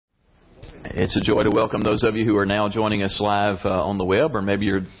It's a joy to welcome those of you who are now joining us live on the web, or maybe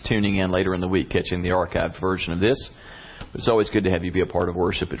you're tuning in later in the week, catching the archived version of this. But it's always good to have you be a part of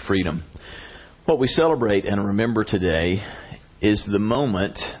worship at Freedom. What we celebrate and remember today is the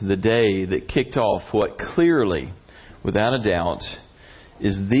moment, the day that kicked off what clearly, without a doubt,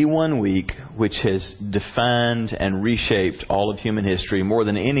 is the one week which has defined and reshaped all of human history more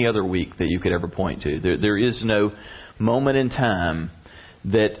than any other week that you could ever point to. There is no moment in time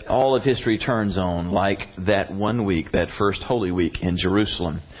that all of history turns on like that one week, that first Holy Week in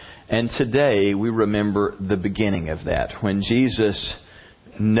Jerusalem. And today we remember the beginning of that, when Jesus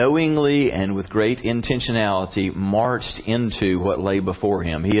knowingly and with great intentionality marched into what lay before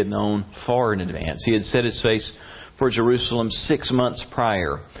Him. He had known far in advance. He had set His face for Jerusalem 6 months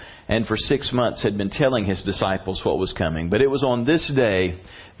prior, and for 6 months had been telling His disciples what was coming. But it was on this day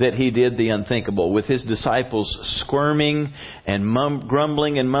that He did the unthinkable, with His disciples squirming and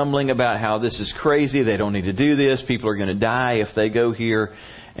grumbling and mumbling about how this is crazy, they don't need to do this, people are going to die if they go here.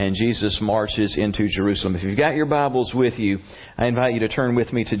 And Jesus marches into Jerusalem. If you've got your Bibles with you, I invite you to turn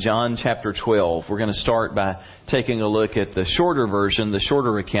with me to John chapter 12. We're going to start by taking a look at the shorter version, the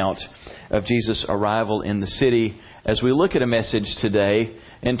shorter account of Jesus' arrival in the city, as we look at a message today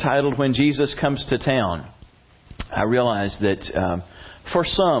entitled, When Jesus Comes to Town. I realize that for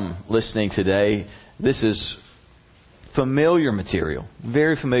some listening today, this is familiar material,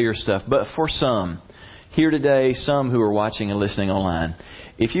 very familiar stuff. But for some here today, some who are watching and listening online,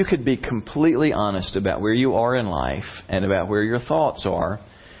 if you could be completely honest about where you are in life and about where your thoughts are,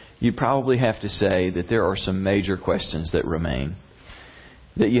 you probably have to say that there are some major questions that remain.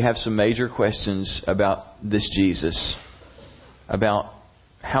 That you have some major questions about this Jesus, about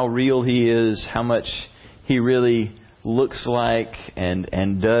how real He is, how much He really looks like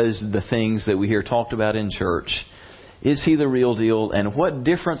and does the things that we hear talked about in church. Is He the real deal? And what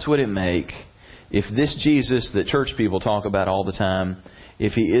difference would it make if this Jesus that church people talk about all the time,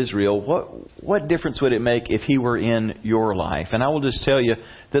 if He is real, what difference would it make if He were in your life? And I will just tell you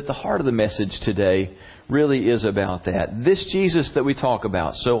that the heart of the message today really is about that. This Jesus that we talk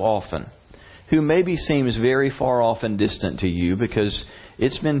about so often, who maybe seems very far off and distant to you because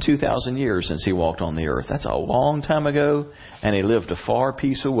it's been 2,000 years since He walked on the earth. That's a long time ago, and He lived a far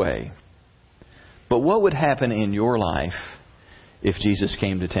piece away. But what would happen in your life if Jesus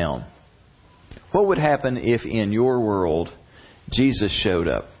came to town? What would happen if in your world Jesus showed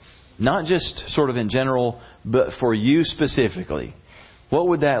up? Not just sort of in general, but for you specifically. What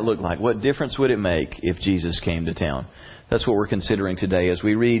would that look like? What difference would it make if Jesus came to town? That's what we're considering today as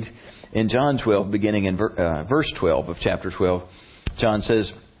we read in John 12, beginning in verse 12 of chapter 12. John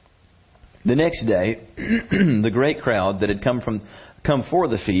says, The next day, the great crowd that had come for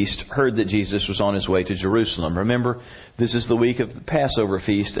the feast heard that Jesus was on His way to Jerusalem. Remember, this is the week of the Passover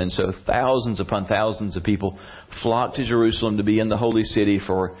feast, and so thousands upon thousands of people flocked to Jerusalem to be in the holy city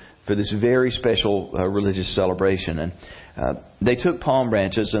for this very special religious celebration. And they took palm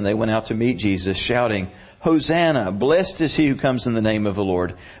branches and they went out to meet Jesus, shouting, Hosanna! Blessed is He who comes in the name of the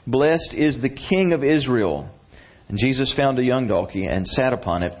Lord. Blessed is the King of Israel. And Jesus found a young donkey and sat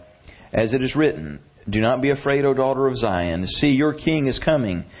upon it, as it is written, Do not be afraid, O daughter of Zion. See, your King is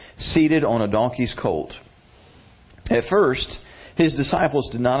coming, seated on a donkey's colt. At first, His disciples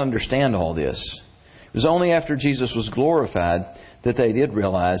did not understand all this. It was only after Jesus was glorified that they did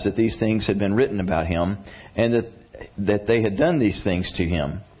realize that these things had been written about Him and that they had done these things to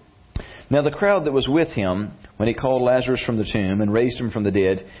Him. Now the crowd that was with Him, when He called Lazarus from the tomb and raised him from the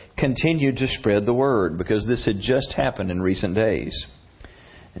dead, continued to spread the word, because this had just happened in recent days.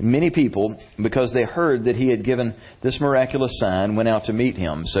 Many people, because they heard that He had given this miraculous sign, went out to meet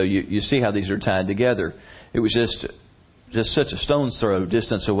Him. So you see how these are tied together. It was just such a stone's throw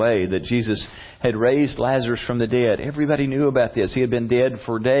distance away that Jesus had raised Lazarus from the dead. Everybody knew about this. He had been dead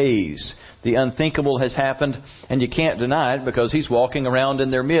for days. The unthinkable has happened, and you can't deny it because He's walking around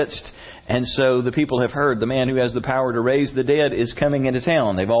in their midst. And so the people have heard the man who has the power to raise the dead is coming into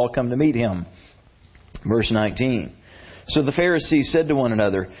town. They've all come to meet Him. Verse 19. So the Pharisees said to one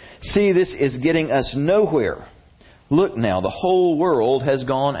another, See, this is getting us nowhere. Look now, the whole world has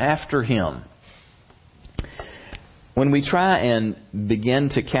gone after Him. When we try and begin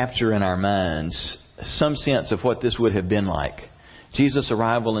to capture in our minds some sense of what this would have been like, Jesus'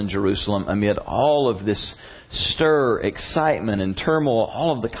 arrival in Jerusalem amid all of this stir, excitement and turmoil,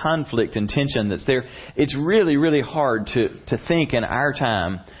 all of the conflict and tension that's there, it's really, really hard to think in our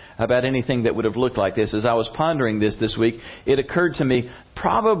time about anything that would have looked like this. As I was pondering this week, it occurred to me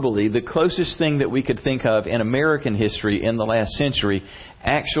probably the closest thing that we could think of in American history in the last century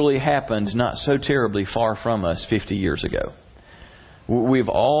actually happened not so terribly far from us 50 years ago. We've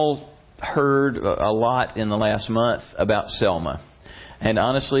all heard a lot in the last month about Selma. And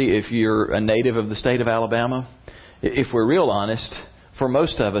honestly, if you're a native of the state of Alabama, if we're real honest, for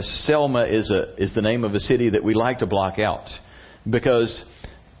most of us, Selma is the name of a city that we like to block out, because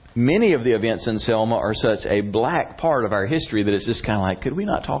many of the events in Selma are such a black part of our history that it's just kind of like, could we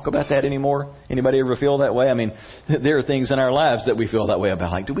not talk about that anymore? Anybody ever feel that way? I mean, there are things in our lives that we feel that way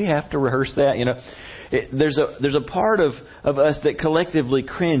about. Like, do we have to rehearse that? You know, there's a part of us that collectively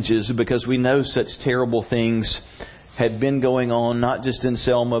cringes because we know such terrible things had been going on, not just in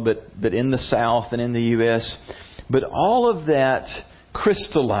Selma, but in the South and in the U.S. But all of that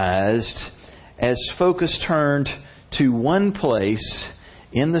crystallized as focus turned to one place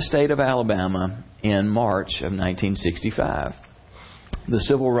in the state of Alabama in March of 1965. The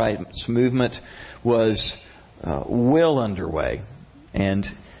civil rights movement was well underway. And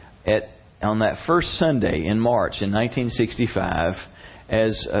on that first Sunday in March in 1965,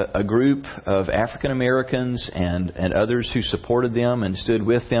 as a group of African Americans and others who supported them and stood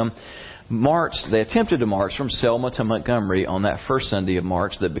with them they attempted to march from Selma to Montgomery on that first Sunday of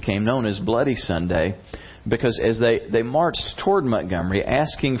March that became known as Bloody Sunday, because as they marched toward Montgomery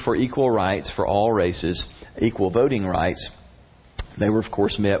asking for equal rights for all races, equal voting rights, they were of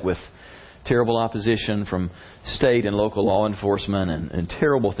course met with terrible opposition from state and local law enforcement, and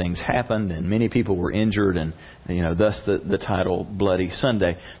terrible things happened, and many people were injured, and thus the title Bloody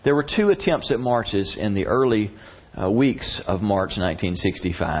Sunday. There were 2 attempts at marches in the early weeks of March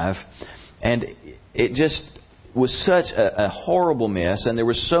 1965, and it just was such a horrible mess, and there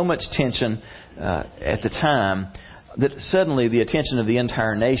was so much tension at the time that suddenly the attention of the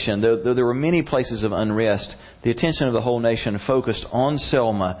entire nation, though there were many places of unrest, the attention of the whole nation focused on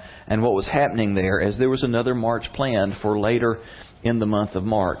Selma and what was happening there, as there was another march planned for later in the month of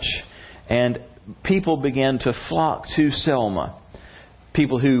March. And people began to flock to Selma.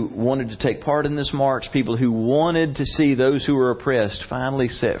 People who wanted to take part in this march, people who wanted to see those who were oppressed finally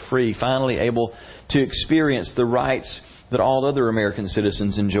set free, finally able to experience the rights that all other American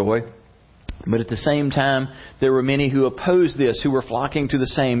citizens enjoy. But at the same time, there were many who opposed this, who were flocking to the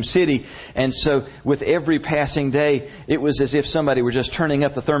same city. And so with every passing day, it was as if somebody were just turning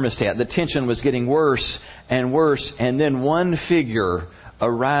up the thermostat. The tension was getting worse and worse. And then one figure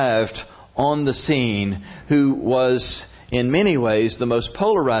arrived on the scene who was, in many ways, the most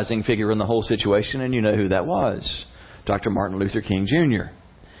polarizing figure in the whole situation. And you know who that was. Dr. Martin Luther King Jr.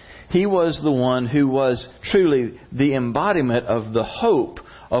 He was the one who was truly the embodiment of the hope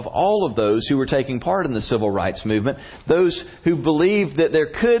of all of those who were taking part in the civil rights movement, those who believed that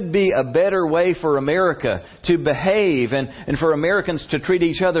there could be a better way for America to behave and for Americans to treat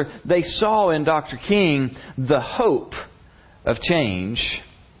each other. They saw in Dr. King the hope of change.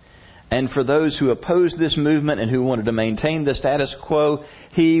 And for those who opposed this movement and who wanted to maintain the status quo,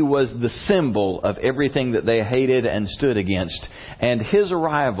 he was the symbol of everything that they hated and stood against. And his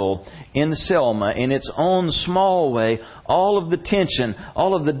arrival in Selma, in its own small way, all of the tension,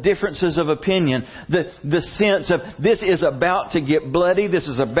 all of the differences of opinion, the sense of this is about to get bloody, this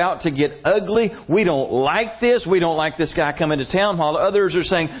is about to get ugly, we don't like this, we don't like this guy coming to town, while others are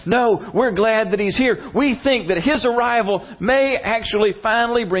saying, no, we're glad that he's here. We think that his arrival may actually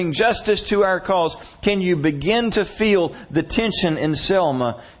finally bring justice to our cause. Can you begin to feel the tension in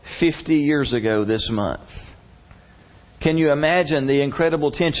Selma 50 years ago this month? Can you imagine the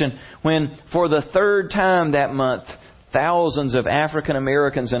incredible tension when, for the third time that month, thousands of African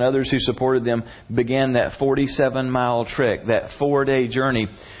Americans and others who supported them began that 47-mile trek, that 4-day journey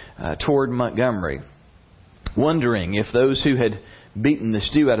toward Montgomery, wondering if those who had beaten the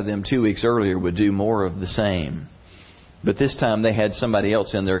stew out of them 2 weeks earlier would do more of the same. But this time they had somebody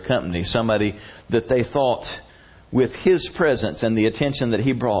else in their company, somebody that they thought, with his presence and the attention that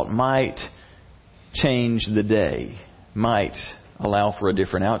he brought, might change the day, might allow for a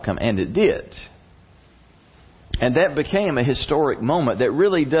different outcome. And it did. And that became a historic moment that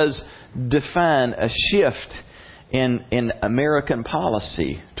really does define a shift in American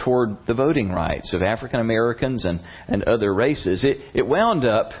policy toward the voting rights of African Americans and other races. It wound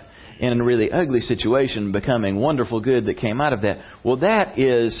up in a really ugly situation, becoming wonderful good that came out of that. Well, that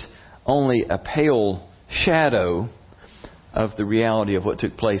is only a pale shadow of the reality of what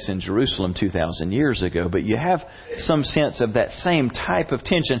took place in Jerusalem 2,000 years ago. But you have some sense of that same type of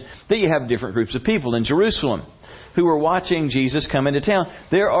tension that you have different groups of people in Jerusalem. who were watching Jesus come into town.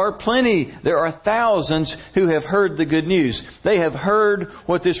 There are thousands who have heard the good news. They have heard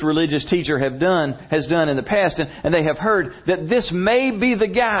what this religious teacher has done in the past, and they have heard that this may be the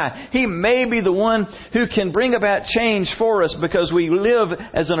guy. He may be the one who can bring about change for us, because we live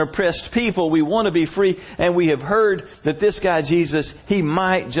as an oppressed people. We want to be free, and we have heard that this guy Jesus, he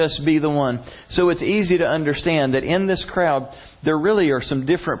might just be the one. So it's easy to understand that in this crowd, there really are some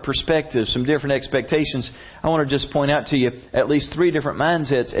different perspectives, some different expectations. I want to just point out to you at least 3 different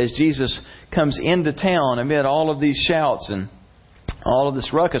mindsets as Jesus comes into town amid all of these shouts and all of this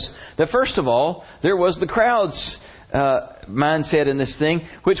ruckus. That first of all, there was the crowd's mindset in this thing,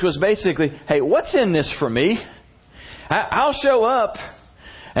 which was basically, hey, what's in this for me? I'll show up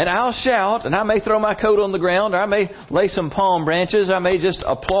and I'll shout, and I may throw my coat on the ground, or I may lay some palm branches, I may just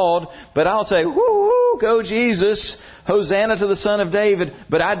applaud, but I'll say, woo, go Jesus, Hosanna to the Son of David.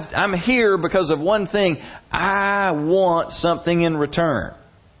 But I'm here because of one thing. I want something in return.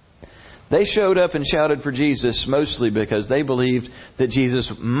 They showed up and shouted for Jesus mostly because they believed that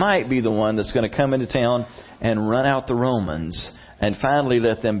Jesus might be the one that's going to come into town and run out the Romans and finally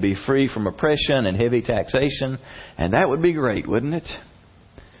let them be free from oppression and heavy taxation. And that would be great, wouldn't it?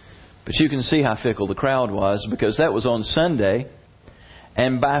 But you can see how fickle the crowd was, because that was on Sunday.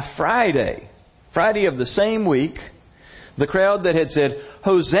 And by Friday of the same week, the crowd that had said,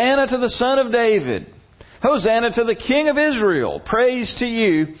 Hosanna to the Son of David, Hosanna to the King of Israel, praise to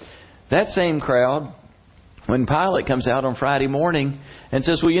you, that same crowd, when Pilate comes out on Friday morning and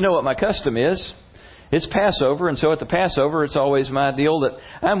says, well, you know what my custom is? It's Passover, and so at the Passover, it's always my deal that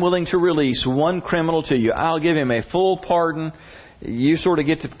I'm willing to release one criminal to you. I'll give him a full pardon. You sort of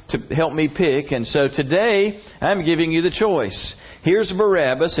get to help me pick. And so today, I'm giving you the choice. Here's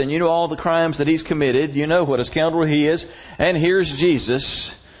Barabbas, and you know all the crimes that he's committed. You know what a scoundrel he is. And here's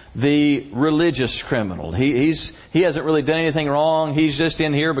Jesus, the religious criminal. He hasn't really done anything wrong. He's just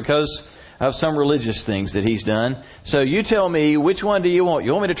in here because of some religious things that he's done. So you tell me, which one do you want?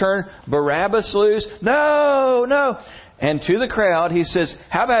 You want me to turn Barabbas loose? No. And to the crowd, he says,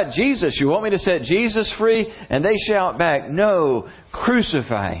 how about Jesus? You want me to set Jesus free? And they shout back, no,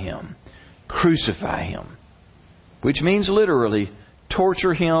 crucify him. Crucify him. Which means literally,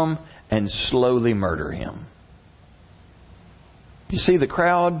 torture him and slowly murder him. You see, the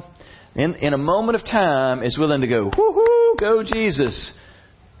crowd, in a moment of time, is willing to go, woohoo, go Jesus.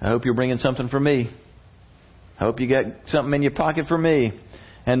 I hope you're bringing something for me. I hope you got something in your pocket for me.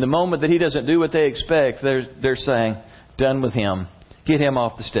 And the moment that he doesn't do what they expect, they're saying, done with him. Get him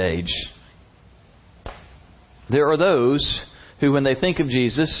off the stage. There are those who, when they think of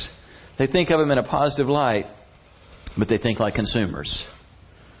Jesus, they think of him in a positive light, but they think like consumers.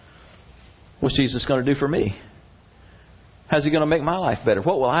 What's Jesus going to do for me? How's he going to make my life better?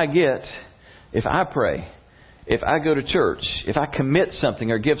 What will I get if I pray? If I go to church? If I commit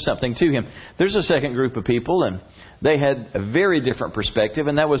something or give something to him? There's a second group of people, and they had a very different perspective,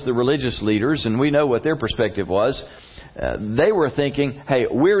 and that was the religious leaders, and we know what their perspective was. They were thinking, hey,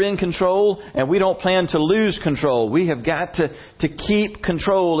 we're in control, and we don't plan to lose control. We have got to keep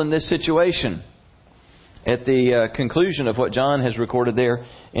control in this situation. At the conclusion of what John has recorded there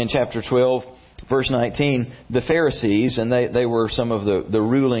in chapter 12, verse 19, the Pharisees, and they were some of the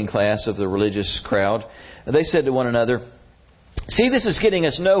ruling class of the religious crowd, they said to one another, see, this is getting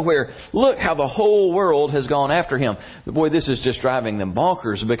us nowhere. Look how the whole world has gone after him. Boy, this is just driving them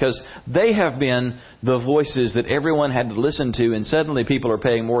bonkers, because they have been the voices that everyone had to listen to, and suddenly people are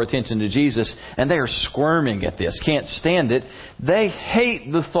paying more attention to Jesus, and they are squirming at this, can't stand it. They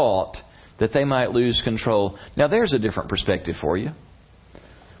hate the thought that they might lose control. Now, there's a different perspective for you.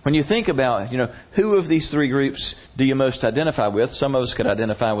 When you think about, who of these 3 groups do you most identify with? Some of us could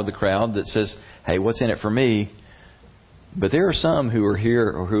identify with the crowd that says, hey, what's in it for me? But there are some who are here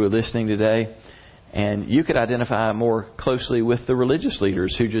or who are listening today, and you could identify more closely with the religious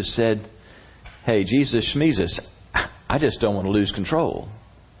leaders who just said, hey, Jesus schmeezus, I just don't want to lose control.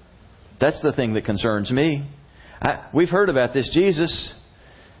 That's the thing that concerns me. We've heard about this Jesus.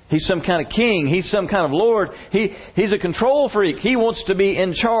 He's some kind of king. He's some kind of Lord. He's a control freak. He wants to be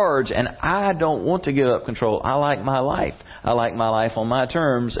in charge. And I don't want to give up control. I like my life. I like my life on my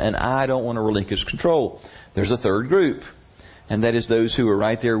terms. And I don't want to relinquish control. There's a third group. And that is those who are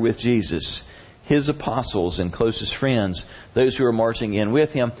right there with Jesus. His apostles and closest friends. Those who are marching in with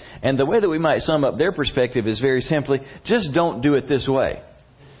him. And the way that we might sum up their perspective is very simply, just don't do it this way.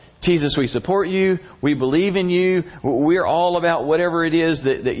 Jesus, we support you. We believe in you. We're all about whatever it is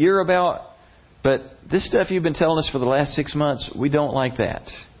that you're about. But this stuff you've been telling us for the last 6 months, we don't like that.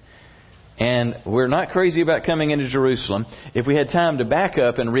 And we're not crazy about coming into Jerusalem. If we had time to back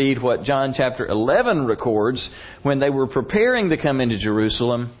up and read what John chapter 11 records, when they were preparing to come into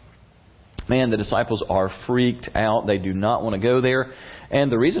Jerusalem, man, the disciples are freaked out. They do not want to go there.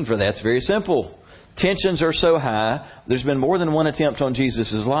 And the reason for that's very simple. Tensions are so high. There's been more than one attempt on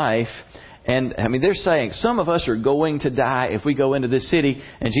Jesus' life. And, they're saying some of us are going to die if we go into this city.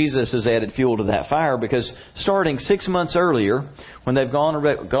 And Jesus has added fuel to that fire, because starting 6 months earlier, when they've gone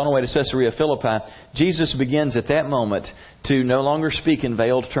away to Caesarea Philippi, Jesus begins at that moment to no longer speak in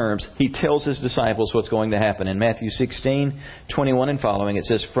veiled terms. He tells His disciples what's going to happen. In Matthew 16:21 and following, it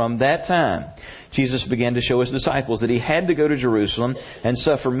says, "From that time, Jesus began to show His disciples that He had to go to Jerusalem and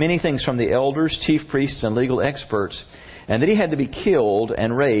suffer many things from the elders, chief priests, and legal experts, and that He had to be killed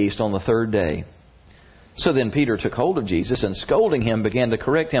and raised on the third day." So then Peter took hold of Jesus and, scolding Him, began to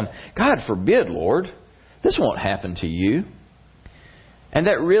correct Him. "God forbid, Lord, this won't happen to you." And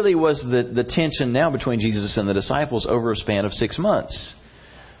that really was the tension now between Jesus and the disciples over a span of 6 months.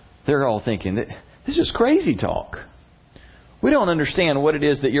 They're all thinking that this is crazy talk. We don't understand what it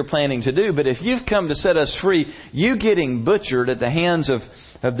is that you're planning to do, but if you've come to set us free, you getting butchered at the hands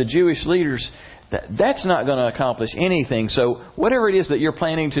of the Jewish leaders, that's not going to accomplish anything. So whatever it is that you're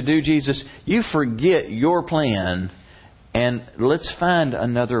planning to do, Jesus, you forget your plan and let's find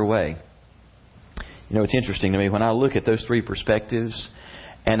another way. You know, it's interesting to me when I look at those three perspectives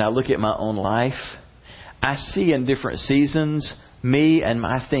and I look at my own life, I see in different seasons me and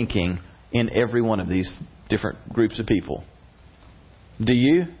my thinking in every one of these different groups of people. Do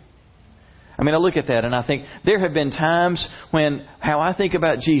you? I look at that and I think there have been times when how I think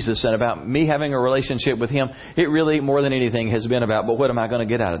about Jesus and about me having a relationship with Him, it really more than anything has been about, but what am I going to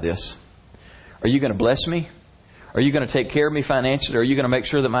get out of this? Are you going to bless me? Are you going to take care of me financially? Are you going to make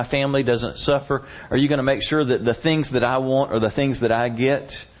sure that my family doesn't suffer? Are you going to make sure that the things that I want are the things that I get?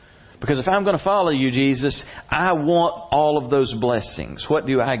 Because if I'm going to follow you, Jesus, I want all of those blessings. What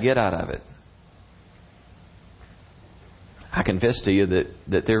do I get out of it? I confess to you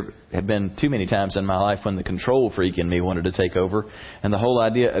that there have been too many times in my life when the control freak in me wanted to take over. And the whole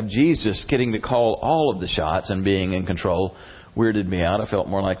idea of Jesus getting to call all of the shots and being in control weirded me out. I felt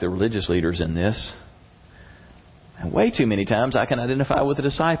more like the religious leaders in this. And way too many times I can identify with the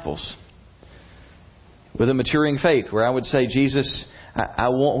disciples. With a maturing faith where I would say, Jesus, I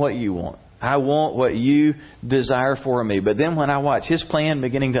want what you want. I want what you desire for me. But then when I watch His plan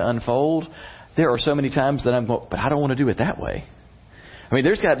beginning to unfold, there are so many times that I'm going, but I don't want to do it that way.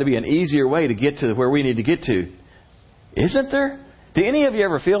 There's got to be an easier way to get to where we need to get to. Isn't there? Do any of you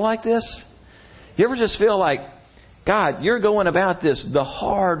ever feel like this? You ever just feel like, God, you're going about this the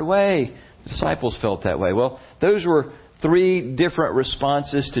hard way? The disciples felt that way. Well, those were three different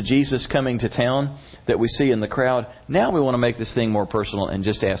responses to Jesus coming to town that we see in the crowd. Now we want to make this thing more personal and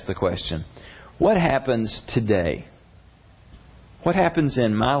just ask the question, what happens today? What happens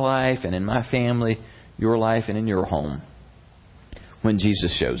in my life and in my family, your life and in your home when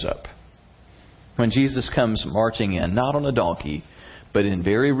Jesus shows up? When Jesus comes marching in, not on a donkey, but in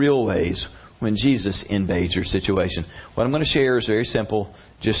very real ways, when Jesus invades your situation. What I'm going to share is very simple.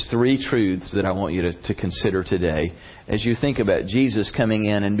 Just three truths that I want you to consider today as you think about Jesus coming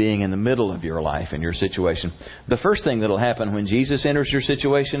in and being in the middle of your life and your situation. The first thing that will happen when Jesus enters your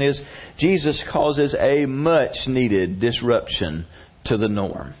situation is Jesus causes a much needed disruption to the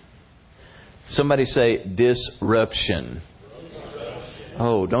norm. Somebody say disruption.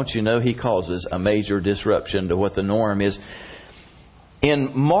 Oh, don't you know He causes a major disruption to what the norm is?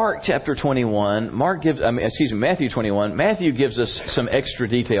 In Mark chapter 21, Matthew 21, Matthew gives us some extra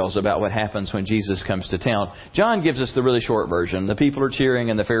details about what happens when Jesus comes to town. John gives us the really short version. The people are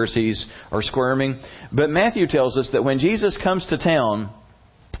cheering and the Pharisees are squirming. But Matthew tells us that when Jesus comes to town,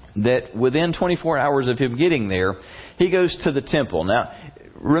 that within 24 hours of Him getting there, He goes to the temple. Now,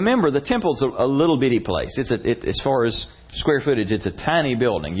 remember, the temple's a little bitty place. As far as square footage, it's a tiny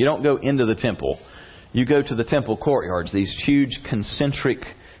building. You don't go into the temple. You go to the temple courtyards, these huge concentric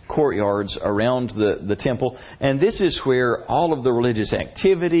courtyards around the temple. And this is where all of the religious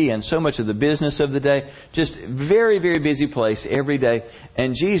activity and so much of the business of the day, just very, very busy place every day.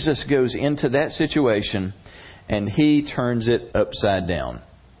 And Jesus goes into that situation and He turns it upside down.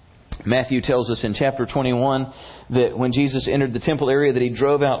 Matthew tells us in chapter 21 that when Jesus entered the temple area that He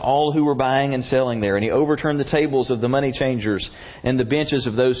drove out all who were buying and selling there. And He overturned the tables of the money changers and the benches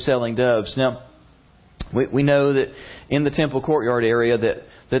of those selling doves. Now, we know that in the temple courtyard area that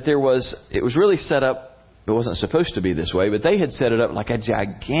it was really set up, it wasn't supposed to be this way, but they had set it up like a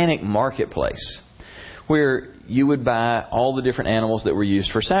gigantic marketplace where you would buy all the different animals that were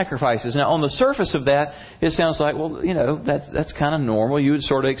used for sacrifices. Now, on the surface of that, it sounds like, well, that's kind of normal. You would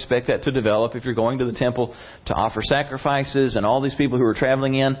sort of expect that to develop if you're going to the temple to offer sacrifices, and all these people who are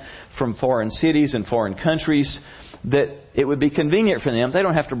traveling in from foreign cities and foreign countries, that it would be convenient for them. They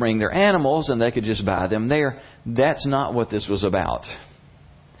don't have to bring their animals, and they could just buy them there. That's not what this was about.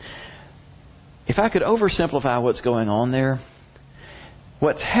 If I could oversimplify what's going on there,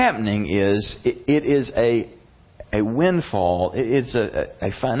 what's happening is it is a windfall. It's a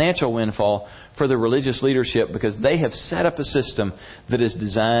financial windfall for the religious leadership, because they have set up a system that is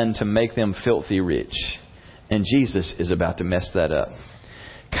designed to make them filthy rich. And Jesus is about to mess that up.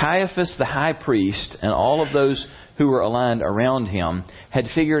 Caiaphas, the high priest, and all of those who were aligned around him had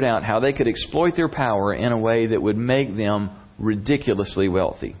figured out how they could exploit their power in a way that would make them ridiculously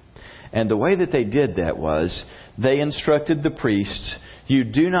wealthy. And the way that they did that was they instructed the priests, you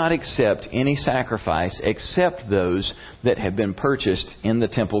do not accept any sacrifice except those that have been purchased in the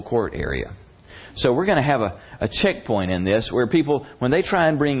temple court area. So we're going to have a checkpoint in this where people, when they try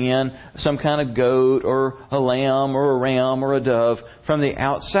and bring in some kind of goat or a lamb or a ram or a dove from the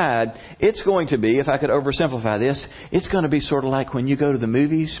outside, it's going to be, if I could oversimplify this, it's going to be sort of like when you go to the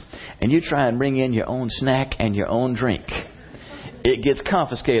movies and you try and bring in your own snack and your own drink. It gets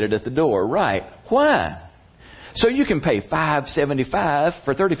confiscated at the door. Right. Why? So you can pay $5.75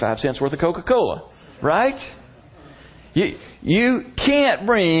 for 35 cents worth of Coca-Cola. Right? You can't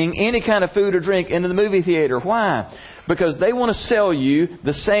bring any kind of food or drink into the movie theater. Why? Because they want to sell you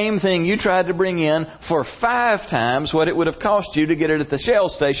the same thing you tried to bring in for 5 times what it would have cost you to get it at the Shell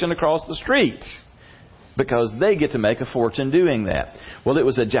station across the street. Because they get to make a fortune doing that. Well, it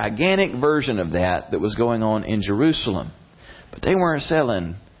was a gigantic version of that was going on in Jerusalem. But they weren't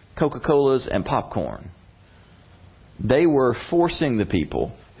selling Coca-Colas and popcorn. They were forcing the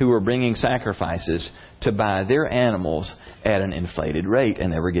people who were bringing sacrifices to buy their animals at an inflated rate,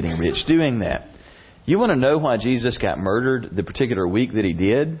 and they were getting rich doing that. You want to know why Jesus got murdered the particular week that He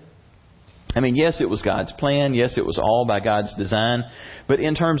did? I mean, yes, it was God's plan. Yes, it was all by God's design. But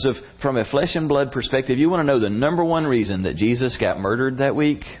in terms of, from a flesh and blood perspective, you want to know the number one reason that Jesus got murdered that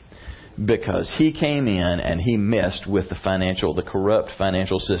week? Because He came in and He messed with the corrupt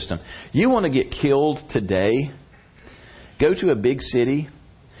financial system. You want to get killed today? Go to a big city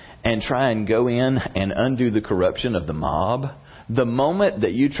and try and go in and undo the corruption of the mob. The moment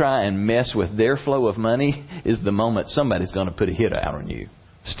that you try and mess with their flow of money is the moment somebody's going to put a hit out on you.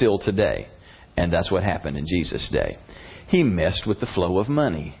 Still today. And that's what happened in Jesus' day. He messed with the flow of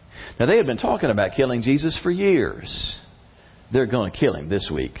money. Now, they had been talking about killing Jesus for years. They're going to kill Him this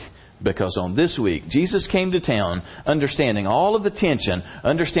week. Because on this week, Jesus came to town understanding all of the tension,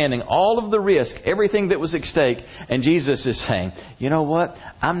 understanding all of the risk, everything that was at stake. And Jesus is saying, you know what?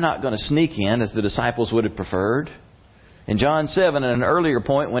 I'm not going to sneak in as the disciples would have preferred. In John 7, at an earlier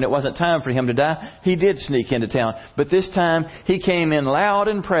point, when it wasn't time for Him to die, He did sneak into town. But this time, He came in loud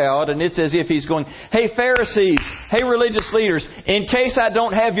and proud, and it's as if He's going, hey Pharisees, hey religious leaders, in case I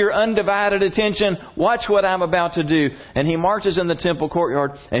don't have your undivided attention, watch what I'm about to do. And He marches in the temple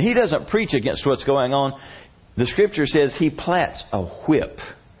courtyard, and He doesn't preach against what's going on. The Scripture says He plats a whip.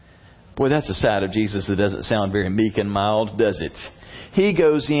 Boy, that's a side of Jesus that doesn't sound very meek and mild, does it? He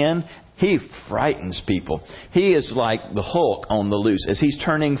goes in. He frightens people. He is like the Hulk on the loose as He's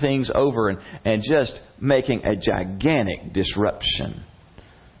turning things over and just making a gigantic disruption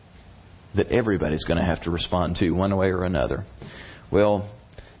that everybody's going to have to respond to one way or another. Well,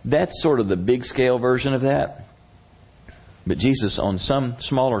 that's sort of the big scale version of that. But Jesus, on some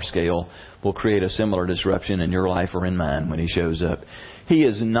smaller scale, will create a similar disruption in your life or in mine when He shows up. He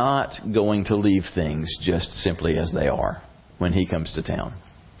is not going to leave things just simply as they are when He comes to town.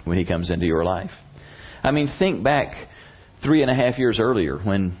 When He comes into your life. I mean, think back 3.5 years earlier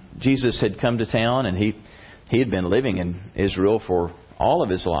when Jesus had come to town and he had been living in Israel for all of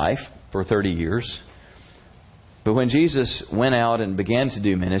His life, for 30 years. But when Jesus went out and began to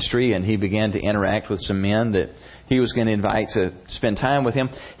do ministry and He began to interact with some men that He was going to invite to spend time with Him,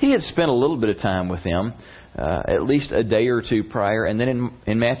 He had spent a little bit of time with them, at least a day or two prior. And then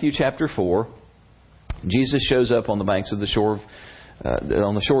in Matthew chapter 4, Jesus shows up on the banks of the shore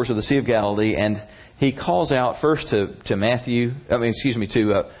on the shores of the Sea of Galilee, and He calls out first to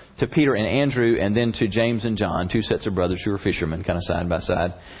Peter and Andrew, and then to James and John, 2 sets of brothers who are fishermen, kind of side by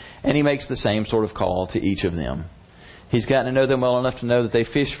side. And He makes the same sort of call to each of them. He's gotten to know them well enough to know that they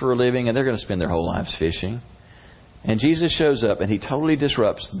fish for a living, and they're going to spend their whole lives fishing. And Jesus shows up, and He totally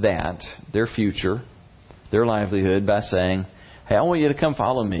disrupts that, their future, their livelihood, by saying, hey, I want you to come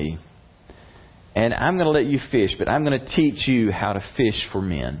follow Me. And I'm going to let you fish, but I'm going to teach you how to fish for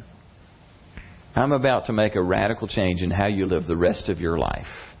men. I'm about to make a radical change in how you live the rest of your life.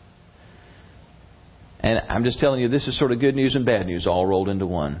 And I'm just telling you, this is sort of good news and bad news all rolled into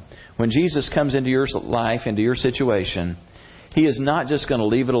one. When Jesus comes into your life, into your situation, He is not just going to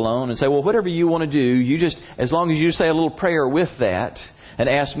leave it alone and say, well, whatever you want to do, you just, as long as you say a little prayer with that and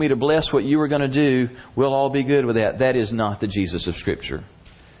ask me to bless what you were going to do, we'll all be good with that. That is not the Jesus of Scripture.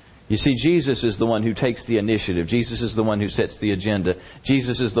 You see, Jesus is the one who takes the initiative. Jesus is the one who sets the agenda.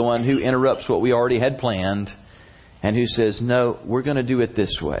 Jesus is the one who interrupts what we already had planned and who says, no, we're going to do it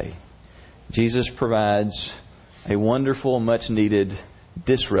this way. Jesus provides a wonderful, much needed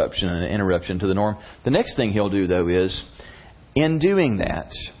disruption and interruption to the norm. The next thing He'll do, though, is in doing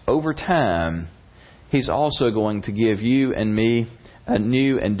that, over time, He's also going to give you and me a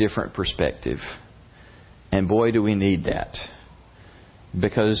new and different perspective. And boy, do we need that.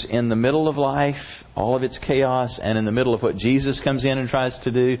 Because in the middle of life, all of its chaos, and in the middle of what Jesus comes in and tries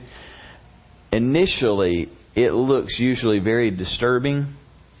to do, initially it looks usually very disturbing,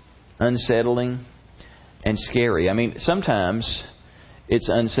 unsettling, and scary. I mean, sometimes it's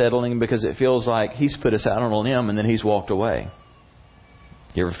unsettling because it feels like He's put us out on a limb and then He's walked away.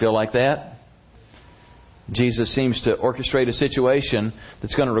 You ever feel like that? Jesus seems to orchestrate a situation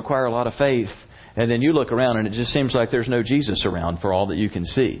that's going to require a lot of faith. And then you look around and it just seems like there's no Jesus around for all that you can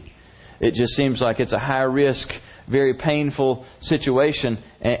see. It just seems like it's a high risk, very painful situation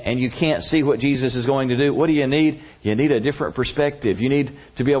and you can't see what Jesus is going to do. What do you need? You need a different perspective. You need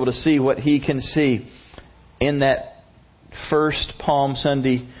to be able to see what He can see. In that first Palm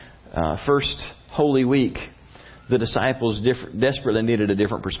Sunday, first Holy Week, the disciples desperately needed a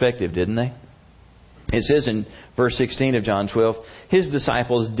different perspective, didn't they? It says in verse 16 of John 12, His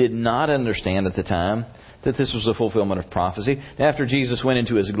disciples did not understand at the time that this was a fulfillment of prophecy. After Jesus went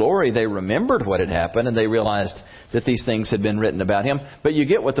into His glory, they remembered what had happened and they realized that these things had been written about Him. But you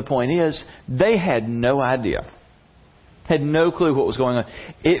get what the point is. They had no idea. Had no clue what was going on.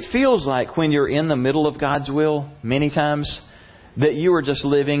 It feels like when you're in the middle of God's will, many times, that you are just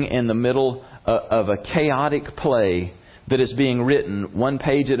living in the middle of a chaotic play that is being written one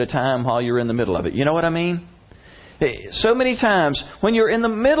page at a time while you're in the middle of it. You know what I mean? So many times when you're in the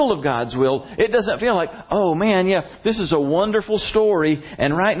middle of God's will, it doesn't feel like, oh man, yeah, this is a wonderful story.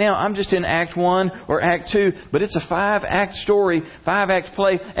 And right now I'm just in Act 1 or Act 2. But it's a 5-act story, 5-act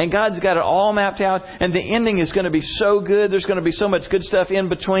play. And God's got it all mapped out. And the ending is going to be so good. There's going to be so much good stuff in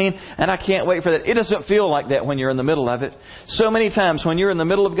between. And I can't wait for that. It doesn't feel like that when you're in the middle of it. So many times when you're in the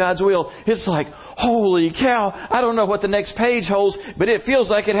middle of God's will, it's like, holy cow, I don't know what the next page holds. But it feels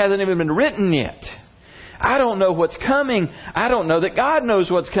like it hasn't even been written yet. I don't know what's coming. I don't know that God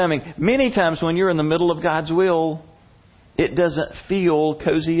knows what's coming. Many times when you're in the middle of God's will, it doesn't feel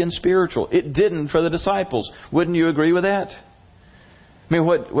cozy and spiritual. It didn't for the disciples. Wouldn't you agree with that? I mean,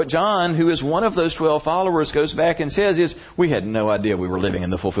 what John, who is one of those 12 followers, goes back and says is, we had no idea we were living in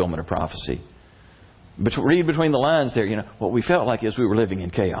the fulfillment of prophecy. But read between the lines there, what we felt like is we were living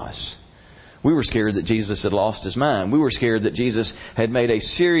in chaos. We were scared that Jesus had lost His mind. We were scared that Jesus had made a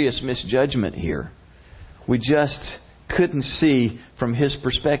serious misjudgment here. We just couldn't see from His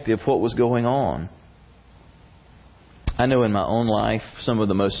perspective what was going on. I know in my own life some of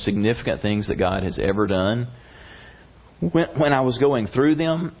the most significant things that God has ever done. When I was going through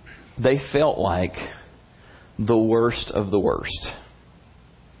them, they felt like the worst of the worst.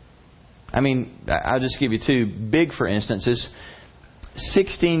 I mean, I'll just give you two big for instances.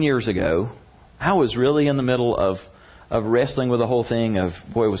 16 years ago, I was really in the middle of wrestling with the whole thing of,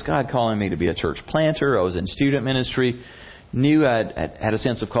 boy, was God calling me to be a church planter? I was in student ministry. Knew I'd had a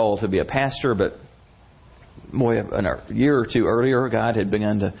sense of call to be a pastor, but boy, a year or two earlier, God had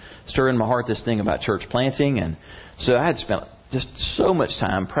begun to stir in my heart this thing about church planting. And so I had spent just so much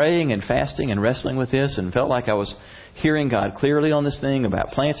time praying and fasting and wrestling with this and felt like I was hearing God clearly on this thing about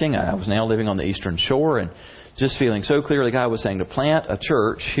planting. I was now living on the Eastern Shore and just feeling so clearly God was saying to plant a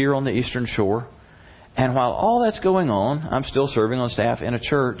church here on the Eastern Shore. And while all that's going on, I'm still serving on staff in a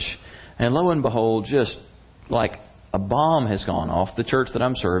church. And lo and behold, just like a bomb has gone off, the church that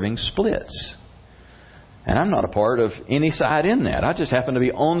I'm serving splits. And I'm not a part of any side in that. I just happen to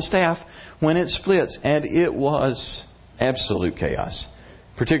be on staff when it splits. And it was absolute chaos,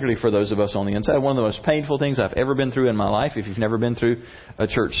 particularly for those of us on the inside. One of the most painful things I've ever been through in my life. If you've never been through a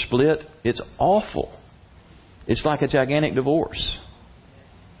church split, it's awful. It's like a gigantic divorce.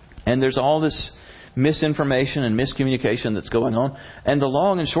 And there's all this misinformation and miscommunication that's going on. And the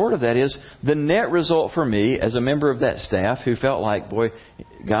long and short of that is the net result for me as a member of that staff who felt like, boy,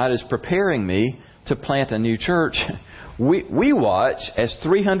 God is preparing me to plant a new church. We watch as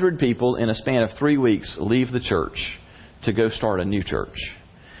 300 people in a span of 3 weeks leave the church to go start a new church.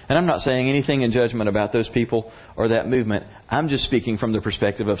 And I'm not saying anything in judgment about those people or that movement. I'm just speaking from the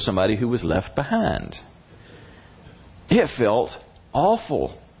perspective of somebody who was left behind. It felt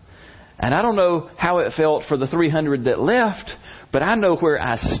awful. And I don't know how it felt for the 300 that left, but I know where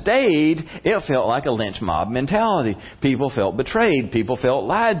I stayed, it felt like a lynch mob mentality. People felt betrayed. People felt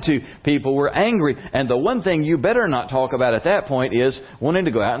lied to. People were angry. And the one thing you better not talk about at that point is wanting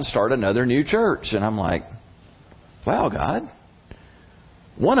to go out and start another new church. And I'm like, wow, God.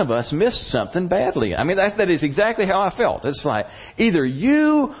 One of us missed something badly. I mean, that is exactly how I felt. It's like either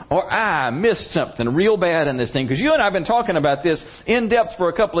you or I missed something real bad in this thing. Because you and I have been talking about this in depth for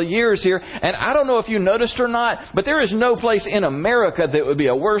a couple of years here. And I don't know if you noticed or not, but there is no place in America that would be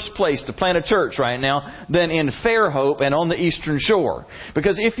a worse place to plant a church right now than in Fairhope and on the Eastern Shore.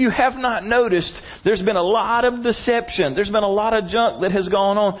 Because if you have not noticed, there's been a lot of deception. There's been a lot of junk that has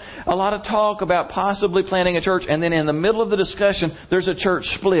gone on. A lot of talk about possibly planting a church. And then in the middle of the discussion, there's a church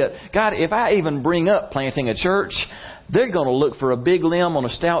split. God, if I even bring up planting a church, they're going to look for a big limb on a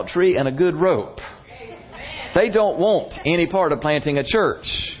stout tree and a good rope. They don't want any part of planting a church.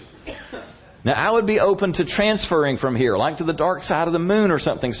 Now, I would be open to transferring from here, like to the dark side of the moon or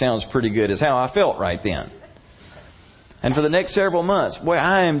something sounds pretty good, is how I felt right then. And for the next several months, boy,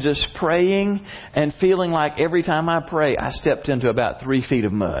 I am just praying and feeling like every time I pray, I stepped into about 3 feet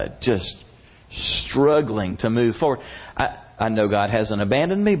of mud, just struggling to move forward. I know God hasn't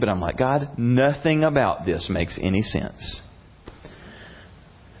abandoned me, but I'm like, God, nothing about this makes any sense.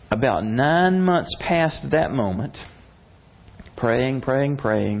 About 9 months past that moment,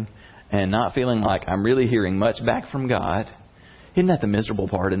 praying, and not feeling like I'm really hearing much back from God. Isn't that the miserable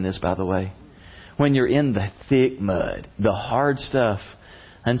part in this, by the way? When you're in the thick mud, the hard stuff,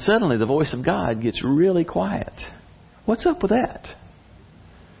 and suddenly the voice of God gets really quiet. What's up with that?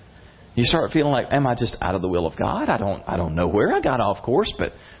 You start feeling like, am I just out of the will of God? I don't know where I got off course,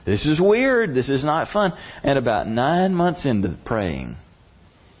 but this is weird. This is not fun. And about 9 months into praying,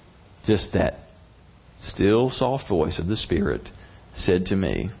 just that still soft voice of the Spirit said to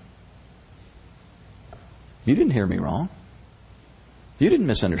me, you didn't hear me wrong. You didn't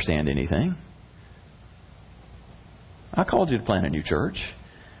misunderstand anything. I called you to plant a new church.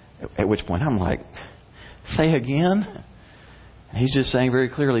 At which point I'm like, say again? And he's just saying very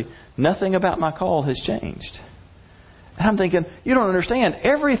clearly, nothing about my call has changed. And I'm thinking, you don't understand.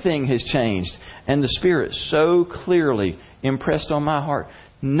 Everything has changed. And the Spirit so clearly impressed on my heart,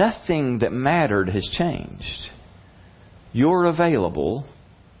 nothing that mattered has changed. You're available,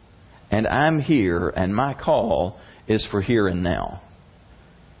 and I'm here, and my call is for here and now.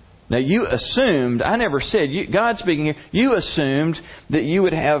 Now, you assumed, I never said, God speaking here, you assumed that you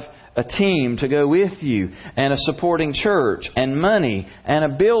would have a team to go with you, and a supporting church, and money, and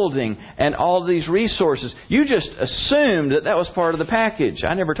a building, and all these resources. You just assumed that was part of the package.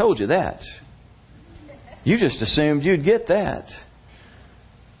 I never told you that. You just assumed you'd get that.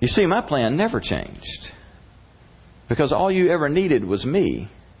 You see, my plan never changed. Because all you ever needed was me.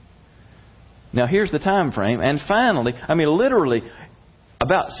 Now, here's the time frame. And finally, literally,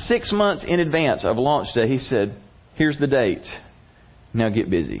 about 6 months in advance of launch day, he said, here's the date. Now get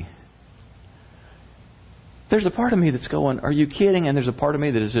busy. There's a part of me that's going, are you kidding? And there's a part of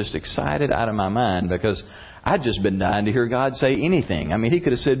me that is just excited out of my mind because I'd just been dying to hear God say anything. He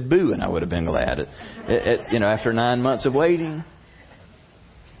could have said boo and I would have been glad. After 9 months of waiting,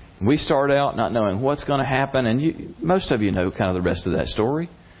 we start out not knowing what's going to happen. And most of you know kind of the rest of that story.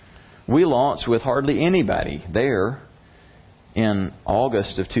 We launched with hardly anybody there in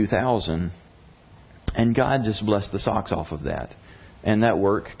August of 2000. And God just blessed the socks off of that. And that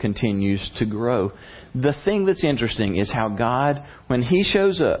work continues to grow. The thing that's interesting is how God, when He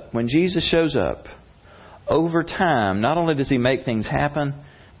shows up, when Jesus shows up, over time, not only does He make things happen,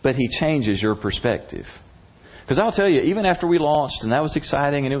 but He changes your perspective. Because I'll tell you, even after we launched, and that was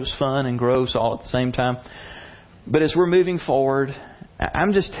exciting, and it was fun and gross all at the same time, but as we're moving forward,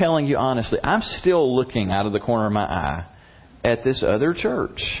 I'm just telling you honestly, I'm still looking out of the corner of my eye at this other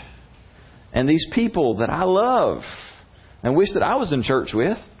church. And these people that I love and wish that I was in church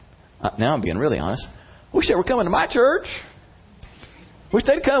with. Now I'm being really honest. Wish they were coming to my church. Wish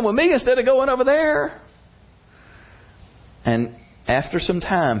they'd come with me instead of going over there. And after some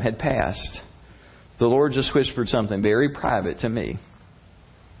time had passed, the Lord just whispered something very private to me.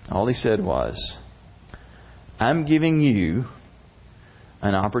 All He said was, I'm giving you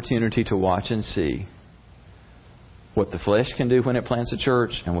an opportunity to watch and see what the flesh can do when it plants a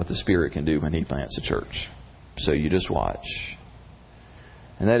church and what the Spirit can do when He plants a church. So you just watch.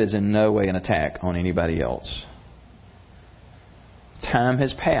 And that is in no way an attack on anybody else. Time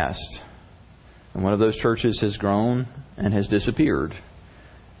has passed. And one of those churches has grown and has disappeared.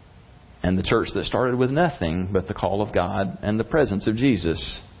 And the church that started with nothing but the call of God and the presence of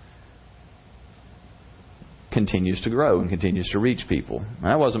Jesus continues to grow and continues to reach people. And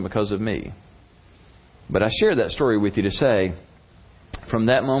that wasn't because of me. But I share that story with you to say, from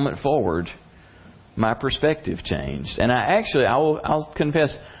that moment forward, my perspective changed. And I'll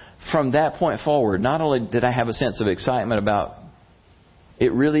confess, from that point forward, not only did I have a sense of excitement about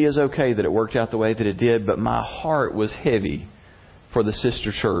it really is okay that it worked out the way that it did, but my heart was heavy for the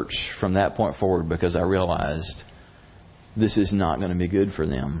sister church from that point forward, because I realized this is not going to be good for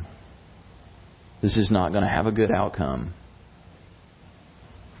them. This is not going to have a good outcome.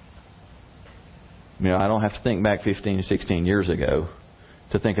 I don't have to think back 15 or 16 years ago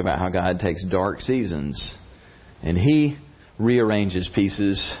to think about how God takes dark seasons and He rearranges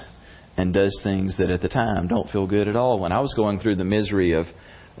pieces and does things that at the time don't feel good at all. When I was going through the misery of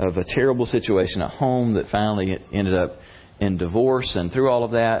a terrible situation at home that finally ended up in divorce, and through all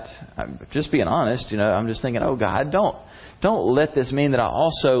of that, just being honest, I'm just thinking, oh God, don't let this mean that I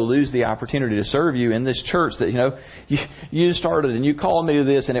also lose the opportunity to serve You in this church that, you started and You called me to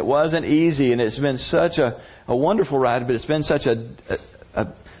this, and it wasn't easy, and it's been such a wonderful ride, but it's been such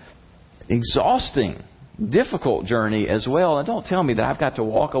a exhausting, difficult journey as well. And don't tell me that I've got to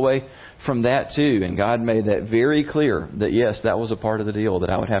walk away from that too. And God made that very clear that yes, that was a part of the deal, that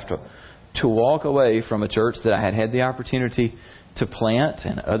I would have to walk away from a church that I had the opportunity to plant,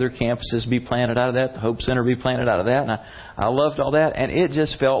 and other campuses be planted out of that, the Hope Center be planted out of that. And I loved all that. And it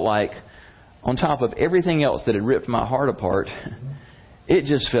just felt like, on top of everything else that had ripped my heart apart, it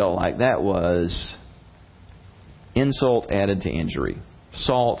just felt like that was insult added to injury.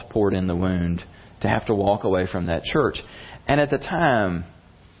 Salt poured in the wound to have to walk away from that church. And at the time,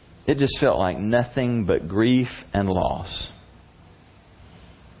 it just felt like nothing but grief and loss.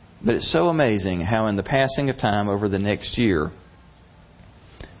 But it's so amazing how in the passing of time over the next year,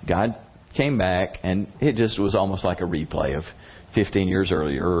 God came back, and it just was almost like a replay of 15 years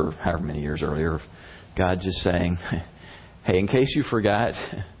earlier, or however many years earlier, of God just saying, hey, in case you forgot,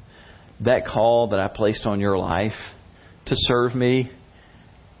 that call that I placed on your life to serve Me,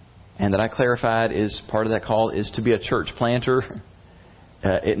 and that I clarified is part of that call is to be a church planter,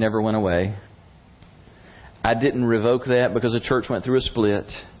 it never went away. I didn't revoke that because the church went through a split.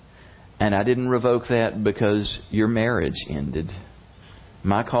 And I didn't revoke that because your marriage ended.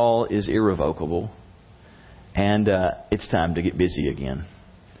 My call is irrevocable. And it's time to get busy again.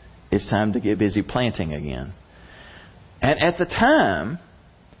 It's time to get busy planting again. And at the time,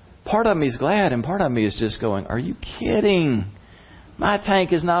 part of me is glad and part of me is just going, are you kidding? My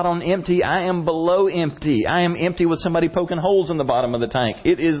tank is not on empty. I am below empty. I am empty with somebody poking holes in the bottom of the tank.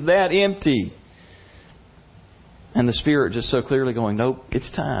 It is that empty. And the Spirit just so clearly going, nope,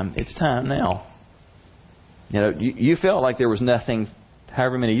 it's time. It's time now. You felt like there was nothing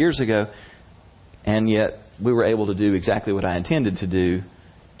however many years ago, and yet we were able to do exactly what I intended to do.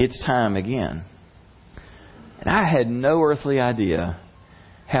 It's time again. And I had no earthly idea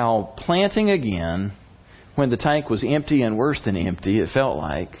how planting again, when the tank was empty and worse than empty, it felt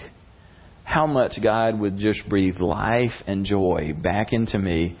like, how much God would just breathe life and joy back into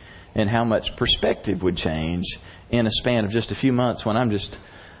me, and how much perspective would change in a span of just a few months, when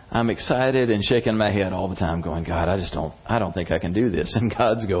I'm excited and shaking my head all the time going, God, I don't think I can do this. And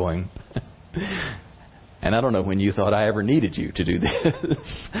God's going, and I don't know when you thought I ever needed you to do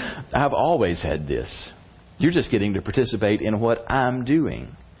this. I've always had this. You're just getting to participate in what I'm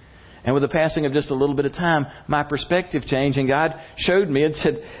doing. And with the passing of just a little bit of time, my perspective changed, and God showed me and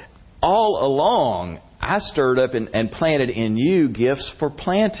said, all along, I stirred up and planted in you gifts for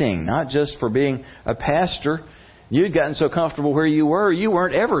planting, not just for being a pastor. You'd gotten so comfortable where you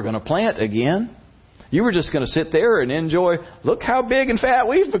weren't ever going to plant again. You were just going to sit there and enjoy, look how big and fat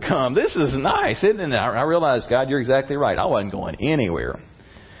we've become. This is nice, isn't it? I realized, God, you're exactly right. I wasn't going anywhere.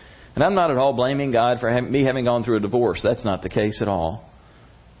 And I'm not at all blaming God for me having gone through a divorce. That's not the case at all.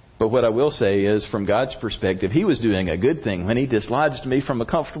 But what I will say is, from God's perspective, He was doing a good thing when He dislodged me from a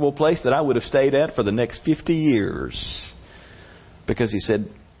comfortable place that I would have stayed at for the next 50 years. Because He said,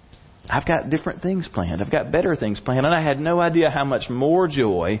 I've got different things planned. I've got better things planned. And I had no idea how much more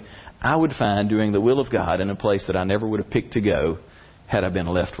joy I would find doing the will of God in a place that I never would have picked to go had I been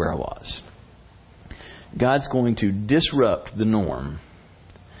left where I was. God's going to disrupt the norm.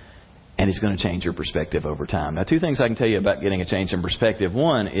 And He's going to change your perspective over time. Now, two things I can tell you about getting a change in perspective.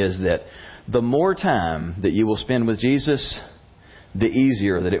 One is that the more time that you will spend with Jesus, the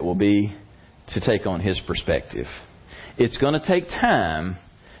easier that it will be to take on His perspective. It's going to take time,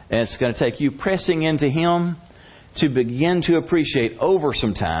 and it's going to take you pressing into Him to begin to appreciate over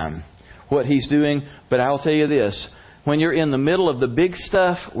some time what He's doing. But I'll tell you this, when you're in the middle of the big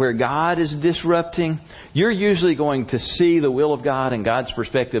stuff where God is disrupting, you're usually going to see the will of God and God's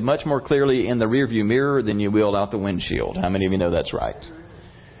perspective much more clearly in the rearview mirror than you will out the windshield. How many of you know that's right?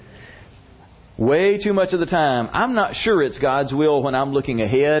 Way too much of the time, I'm not sure it's God's will when I'm looking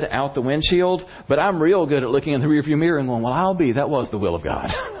ahead out the windshield, but I'm real good at looking in the rearview mirror and going, well, that was the will of God.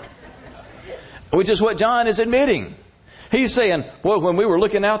 Which is what John is admitting. He's saying, well, when we were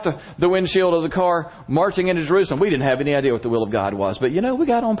looking out the windshield of the car, marching into Jerusalem, we didn't have any idea what the will of God was. But, we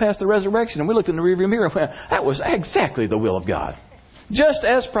got on past the resurrection and we looked in the rearview mirror and went, that was exactly the will of God. Just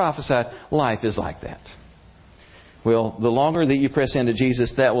as prophesied, life is like that. Well, the longer that you press into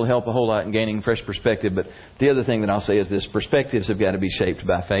Jesus, that will help a whole lot in gaining fresh perspective. But the other thing that I'll say is this: perspectives have got to be shaped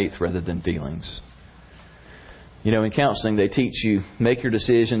by faith rather than feelings. In counseling, they teach you, make your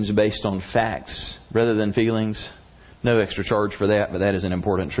decisions based on facts rather than feelings. No extra charge for that, but that is an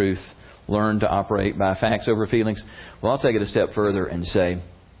important truth. Learn to operate by facts over feelings. Well, I'll take it a step further and say,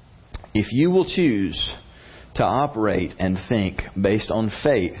 if you will choose to operate and think based on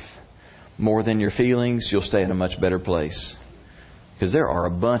faith more than your feelings, you'll stay in a much better place. Because there are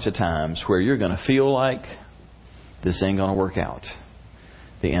a bunch of times where you're going to feel like this ain't going to work out.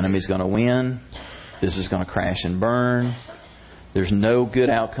 The enemy's going to win. This is going to crash and burn. There's no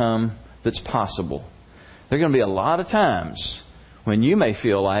good outcome that's possible. There are going to be a lot of times when you may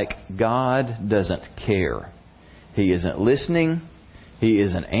feel like God doesn't care. He isn't listening. He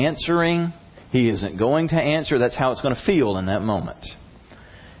isn't answering. He isn't going to answer. That's how it's going to feel in that moment.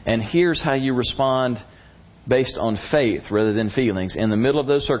 And here's how you respond based on faith rather than feelings. In the middle of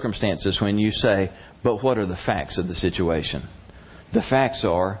those circumstances, when you say, but what are the facts of the situation? The facts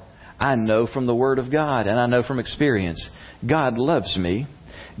are, I know from the Word of God and I know from experience, God loves me.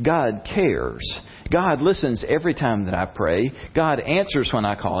 God cares. God listens every time that I pray. God answers when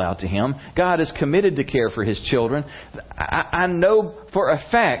I call out to Him. God is committed to care for His children. I know for a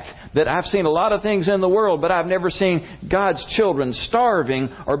fact that I've seen a lot of things in the world, but I've never seen God's children starving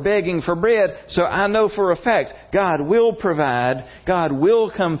or begging for bread. So I know for a fact God will provide. God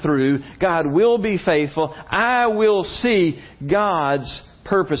will come through. God will be faithful. I will see God's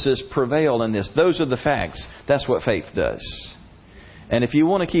purposes prevail in this. Those are the facts. That's what faith does. And if you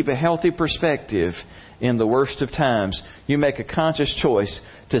want to keep a healthy perspective in the worst of times, you make a conscious choice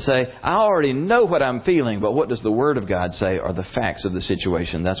to say, I already know what I'm feeling, but what does the Word of God say are the facts of the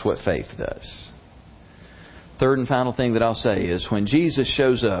situation? That's what faith does. Third and final thing that I'll say is when Jesus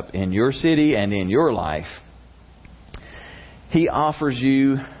shows up in your city and in your life, He offers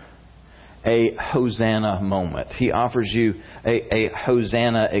you a Hosanna moment. He offers you a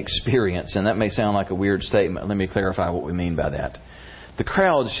Hosanna experience. And that may sound like a weird statement. Let me clarify what we mean by that. The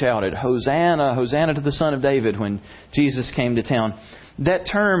crowd shouted, Hosanna, Hosanna to the Son of David when Jesus came to town. That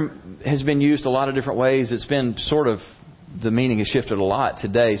term has been used a lot of different ways. It's been the meaning has shifted a lot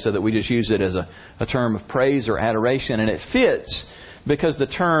today so that we just use it as a term of praise or adoration. And it fits because the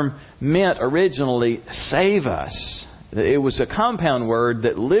term meant originally save us. It was a compound word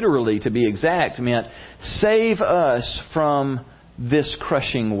that literally, to be exact, meant save us from this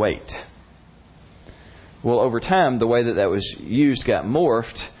crushing weight. Well, over time, the way that was used got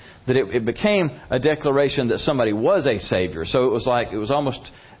morphed, that it became a declaration that somebody was a Savior. So it was almost,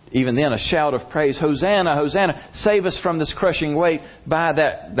 even then, a shout of praise. Hosanna, Hosanna, save us from this crushing weight. By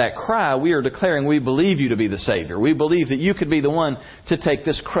that cry, we are declaring we believe you to be the Savior. We believe that you could be the one to take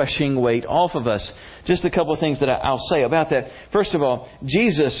this crushing weight off of us. Just a couple of things that I'll say about that. First of all,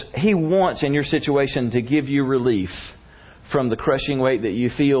 Jesus, He wants in your situation to give you relief from the crushing weight that you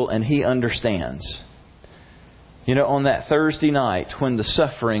feel, and He understands. On that Thursday night when the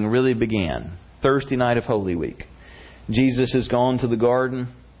suffering really began, Thursday night of Holy Week, Jesus has gone to the garden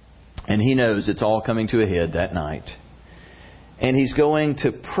and He knows it's all coming to a head that night. And He's going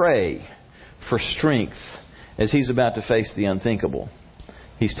to pray for strength as He's about to face the unthinkable.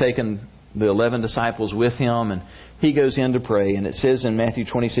 He's taken the 11 disciples with Him and He goes in to pray. And it says in Matthew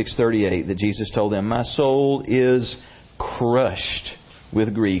 26:38 that Jesus told them, my soul is crushed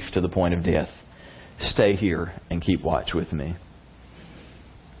with grief to the point of death. Stay here and keep watch with me.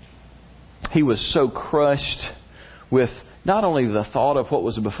 He was so crushed with not only the thought of what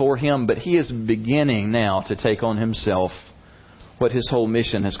was before Him, but He is beginning now to take on Himself what His whole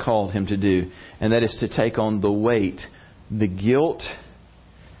mission has called Him to do. And that is to take on the weight, the guilt,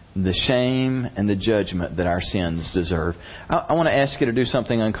 the shame, and the judgment that our sins deserve. I want to ask you to do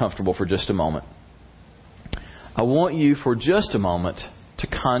something uncomfortable for just a moment. I want you for just a moment to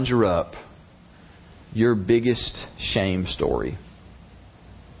conjure up your biggest shame story.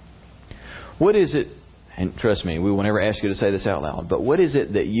 What is it, and trust me, we will never ask you to say this out loud, but what is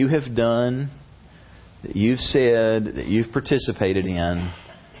it that you have done that you've said, that you've participated in,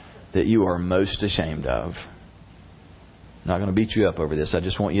 that you are most ashamed of? I'm not going to beat you up over this.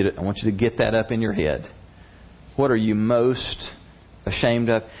 I want you to get that up in your head. What are you most ashamed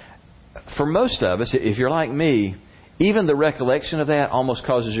of? For most of us, if you're like me, even the recollection of that almost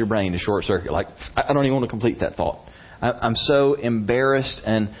causes your brain to short circuit. Like, I don't even want to complete that thought. I'm so embarrassed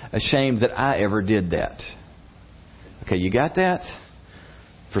and ashamed that I ever did that. Okay, you got that?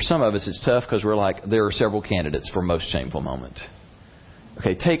 For some of us, it's tough because we're like, there are several candidates for most shameful moment.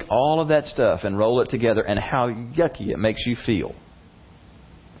 Okay, take all of that stuff and roll it together and how yucky it makes you feel.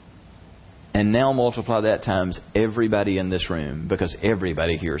 And now multiply that times everybody in this room, because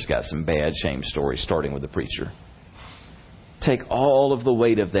everybody here's got some bad shame stories, starting with the preacher. Take all of the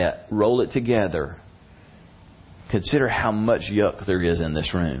weight of that, roll it together. Consider how much yuck there is in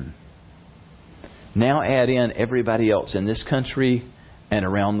this room. Now add in everybody else in this country and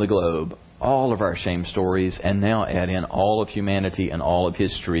around the globe, all of our shame stories, and now add in all of humanity and all of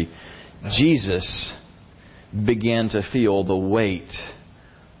history. Jesus began to feel the weight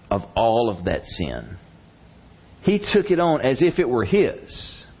of all of that sin. He took it on as if it were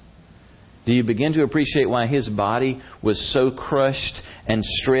His. Do you begin to appreciate why His body was so crushed and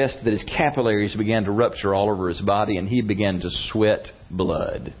stressed that His capillaries began to rupture all over His body and He began to sweat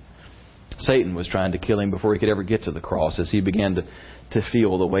blood? Satan was trying to kill Him before He could ever get to the cross as He began to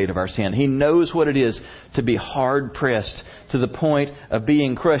feel the weight of our sin. He knows what it is to be hard pressed to the point of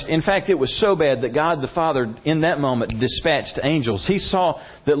being crushed. In fact, it was so bad that God the Father in that moment dispatched angels. He saw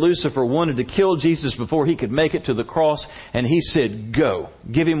that Lucifer wanted to kill Jesus before He could make it to the cross, and He said, "Go,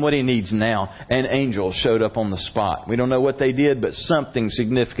 give him what he needs now." And angels showed up on the spot. We don't know what they did, but something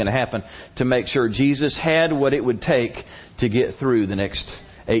significant happened to make sure Jesus had what it would take to get through the next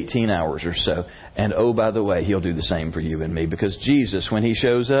 18 hours or so. And oh, by the way, He'll do the same for you and me, because Jesus, when He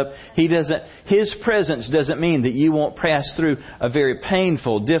shows up, His presence doesn't mean that you won't pass through a very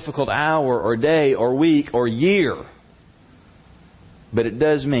painful, difficult hour or day or week or year. But it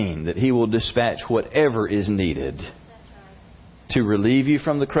does mean that He will dispatch whatever is needed to relieve you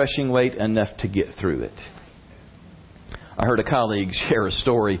from the crushing weight enough to get through it. I heard a colleague share a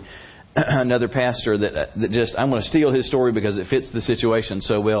story. Another pastor that just, I'm going to steal his story because it fits the situation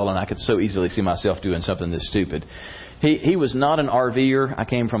so well, and I could so easily see myself doing something this stupid. He was not an RVer. I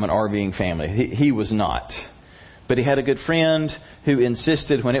came from an RVing family. He was not. But he had a good friend who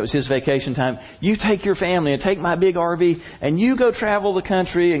insisted when it was his vacation time, "You take your family and take my big RV and you go travel the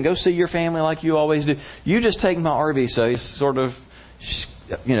country and go see your family like you always do. You just take my RV." So he's sort of,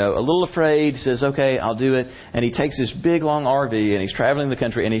 a little afraid. He says, "Okay, I'll do it." And he takes this big, long RV and he's traveling the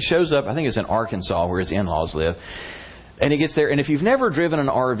country. And he shows up, I think it's in Arkansas where his in-laws live. And he gets there. And if you've never driven an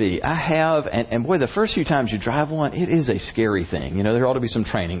RV, I have. And boy, the first few times you drive one, it is a scary thing. There ought to be some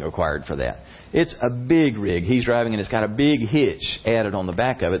training required for that. It's a big rig he's driving, and it's got a big hitch added on the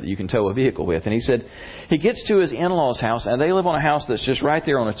back of it that you can tow a vehicle with. And he said he gets to his in-laws' house, and they live on a house that's just right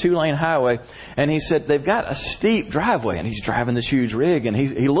there on a 2-lane highway. And he said they've got a steep driveway, and he's driving this huge rig. And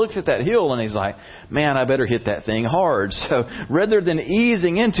he looks at that hill, and he's like, "Man, I better hit that thing hard." So rather than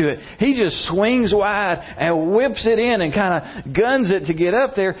easing into it, he just swings wide and whips it in and kind of guns it to get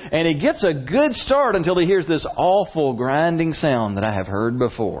up there. And he gets a good start until he hears this awful grinding sound that I have heard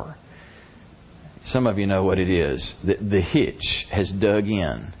before. Some of you know what it is. The hitch has dug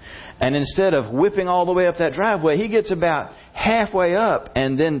in. And instead of whipping all the way up that driveway, he gets about halfway up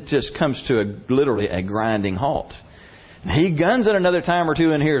and then just comes to literally a grinding halt. He guns it another time or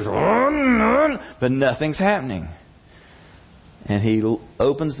two and hears, but nothing's happening. And he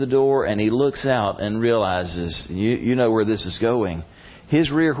opens the door and he looks out and realizes, you know where this is going. His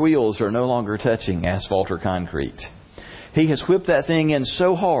rear wheels are no longer touching asphalt or concrete. He has whipped that thing in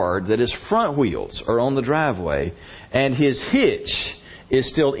so hard that his front wheels are on the driveway and his hitch is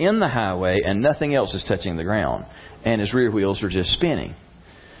still in the highway and nothing else is touching the ground. And his rear wheels are just spinning.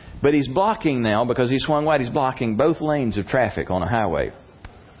 But he's blocking now, because he swung wide, he's blocking both lanes of traffic on a highway.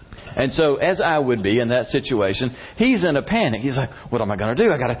 And so, as I would be in that situation, he's in a panic. He's like, "What am I going to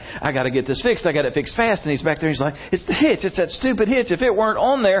do? I got to get this fixed. I got it fixed fast." And he's back there. He's like, "It's the hitch. It's that stupid hitch. If it weren't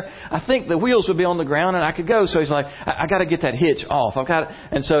on there, I think the wheels would be on the ground and I could go." So he's like, I got to get that hitch off. I've got it.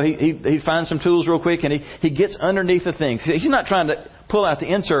 And so he finds some tools real quick and he gets underneath the thing. He's not trying to pull out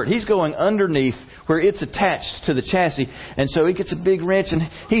the insert. He's going underneath where it's attached to the chassis. And so he gets a big wrench and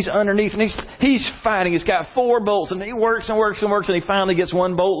he's underneath and he's fighting. He's got 4 bolts and he works and works and works and he finally gets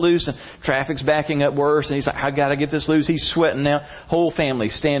one bolt loose and traffic's backing up worse. And he's like, "I got to get this loose." He's sweating now. Whole family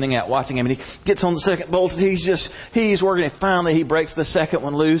standing out watching him. And he gets on the second bolt and he's working. And finally he breaks the second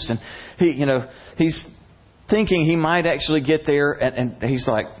one loose and he's thinking he might actually get there, and he's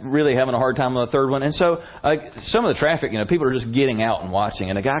like really having a hard time on the third one. And so some of the traffic, people are just getting out and watching.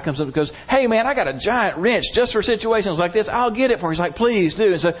 And a guy comes up and goes, "Hey man, I got a giant wrench just for situations like this. I'll get it for you." He's like, "Please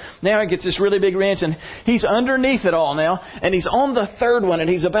do." And so now he gets this really big wrench, and he's underneath it all now, and he's on the third one, and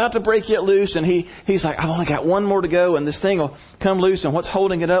he's about to break it loose, and he's like, "I've only got one more to go, and this thing will come loose, and what's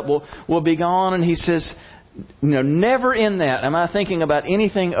holding it up will be gone." And he says, never in that am I thinking about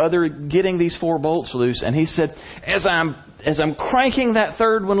anything other getting these 4 bolts loose. And he said, as I'm cranking that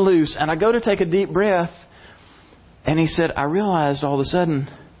third one loose, and I go to take a deep breath, and he said, I realized all of a sudden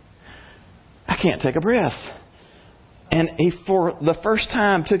I can't take a breath. And he, for the first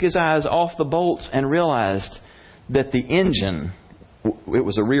time, took his eyes off the bolts and realized that the engine, it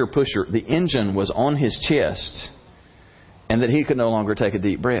was a rear pusher, the engine was on his chest, and that he could no longer take a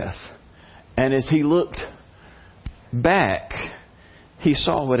deep breath. And as he looked back, he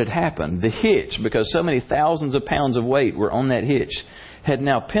saw what had happened. The hitch, because so many thousands of pounds of weight were on that hitch, had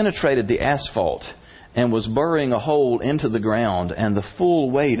now penetrated the asphalt and was burrowing a hole into the ground, and the full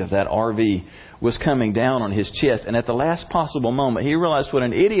weight of that RV was coming down on his chest. And at the last possible moment, he realized what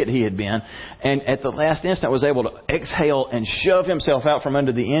an idiot he had been, and at the last instant was able to exhale and shove himself out from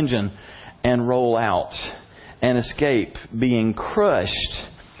under the engine and roll out and escape being crushed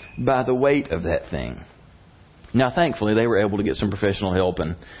by the weight of that thing. Now, thankfully, they were able to get some professional help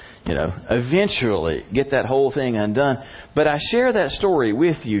and, eventually get that whole thing undone. But I share that story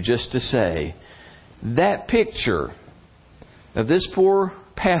with you just to say that picture of this poor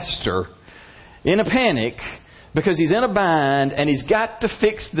pastor in a panic because he's in a bind and he's got to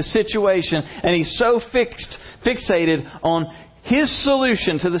fix the situation, and he's so fixated on his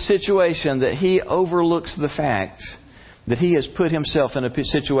solution to the situation that he overlooks the fact that he has put himself in a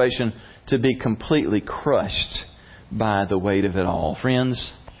situation to be completely crushed by the weight of it all.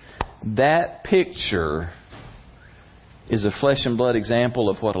 Friends, that picture is a flesh and blood example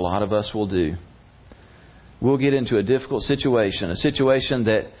of what a lot of us will do. We'll get into a difficult situation, a situation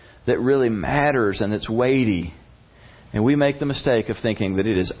that really matters and that's weighty, and we make the mistake of thinking that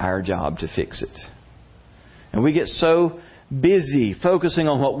it is our job to fix it. And we get so busy focusing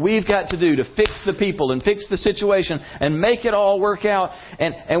on what we've got to do to fix the people and fix the situation and make it all work out.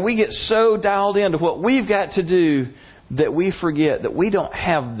 And we get so dialed into what we've got to do that we forget that we don't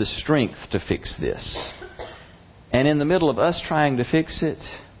have the strength to fix this. And in the middle of us trying to fix it,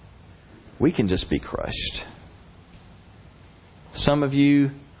 we can just be crushed. Some of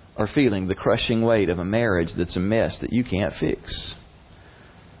you are feeling the crushing weight of a marriage that's a mess that you can't fix.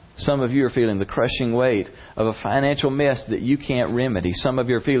 Some of you are feeling the crushing weight of a financial mess that you can't remedy. Some of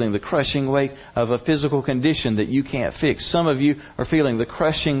you are feeling the crushing weight of a physical condition that you can't fix. Some of you are feeling the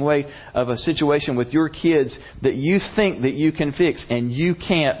crushing weight of a situation with your kids that you think that you can fix and you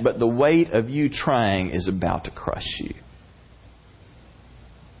can't, but the weight of you trying is about to crush you.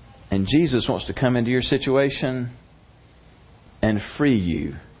 And Jesus wants to come into your situation and free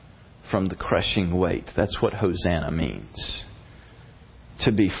you from the crushing weight. That's what Hosanna means.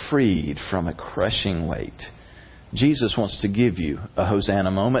 To be freed from a crushing weight. Jesus wants to give you a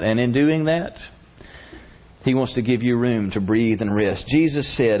Hosanna moment, and in doing that, He wants to give you room to breathe and rest.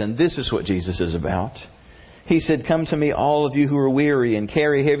 Jesus said, and this is what Jesus is about, He said, "Come to me, all of you who are weary and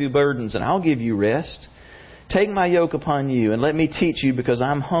carry heavy burdens, and I'll give you rest. Take my yoke upon you and let me teach you, because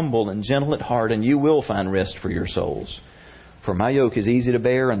I'm humble and gentle at heart, and you will find rest for your souls. For my yoke is easy to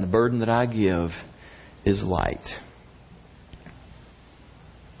bear, and the burden that I give is light."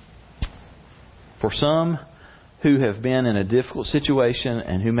 For some who have been in a difficult situation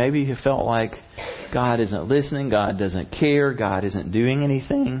and who maybe have felt like God isn't listening, God doesn't care, God isn't doing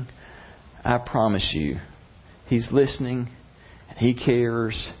anything, I promise you, He's listening and He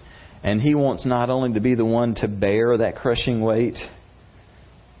cares, and He wants not only to be the one to bear that crushing weight,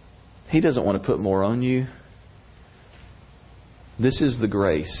 He doesn't want to put more on you. This is the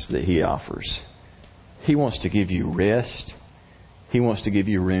grace that He offers. He wants to give you rest. He wants to give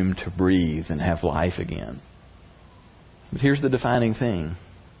you room to breathe and have life again. But here's the defining thing.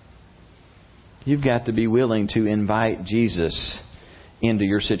 You've got to be willing to invite Jesus into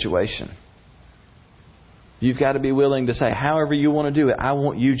your situation. You've got to be willing to say, however you want to do it, I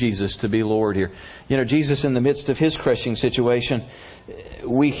want you, Jesus, to be Lord here. Jesus, in the midst of His crushing situation,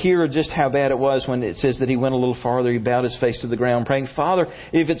 we hear just how bad it was when it says that He went a little farther. He bowed His face to the ground, praying, "Father,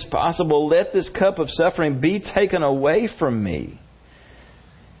 if it's possible, let this cup of suffering be taken away from me.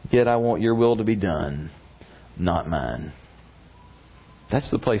 Yet I want your will to be done, not mine." That's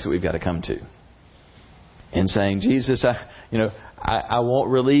the place that we've got to come to. And saying, Jesus, I want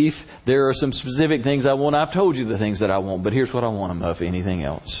relief. There are some specific things I want. I've told you the things that I want, but here's what I want above anything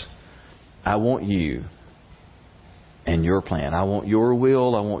else. I want you and your plan. I want your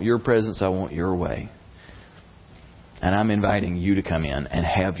will. I want your presence. I want your way. And I'm inviting you to come in and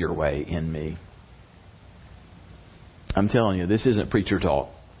have your way in me. I'm telling you, this isn't preacher talk.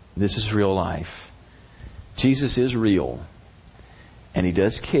 This is real life. Jesus is real. And He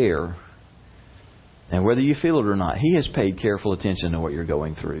does care. And whether you feel it or not, He has paid careful attention to what you're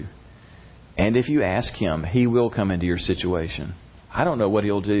going through. And if you ask Him, He will come into your situation. I don't know what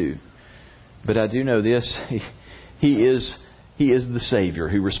He'll do. But I do know this. He is the Savior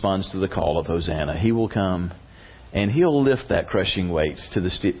who responds to the call of Hosanna. He will come and He'll lift that crushing weight to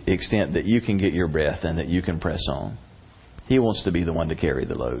the extent that you can get your breath and that you can press on. He wants to be the one to carry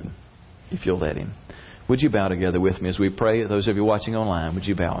the load, if you'll let Him. Would you bow together with me as we pray? Those of you watching online, would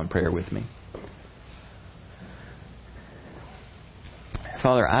you bow in prayer with me?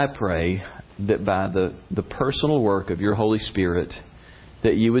 Father, I pray that by the personal work of your Holy Spirit,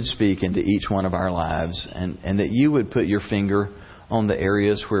 that you would speak into each one of our lives and that you would put your finger on the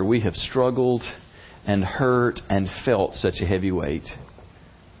areas where we have struggled and hurt and felt such a heavy weight.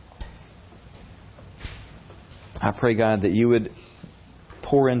 I pray, God, that you would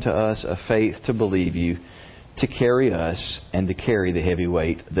pour into us a faith to believe you, to carry us and to carry the heavy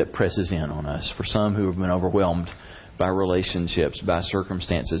weight that presses in on us. For some who have been overwhelmed by relationships, by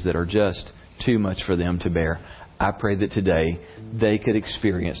circumstances that are just too much for them to bear, I pray that today they could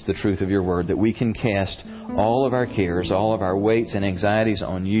experience the truth of your word, that we can cast all of our cares, all of our weights and anxieties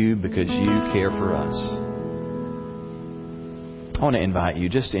on you because you care for us. I want to invite you,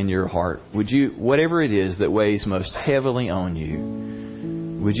 just in your heart, would you, whatever it is that weighs most heavily on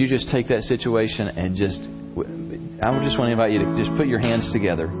you, would you just take that situation and I just want to invite you to just put your hands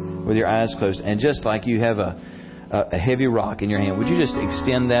together with your eyes closed, and just like you have a heavy rock in your hand, would you just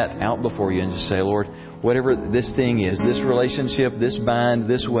extend that out before you and just say, Lord, whatever this thing is, this relationship, this bind,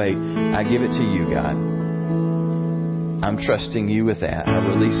 this weight, I give it to you, God. I'm trusting you with that. I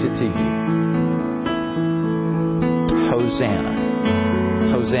release it to you. Hosanna.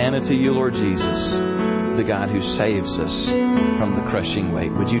 Hosanna to you, Lord Jesus, the God who saves us from the crushing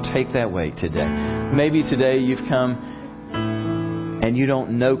weight. Would you take that weight today? Maybe today you've come and you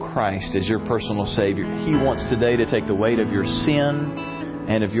don't know Christ as your personal Savior. He wants today to take the weight of your sin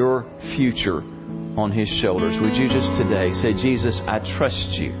and of your future on His shoulders. Would you just today say, Jesus, I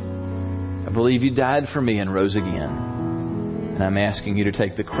trust you. I believe you died for me and rose again. And I'm asking you to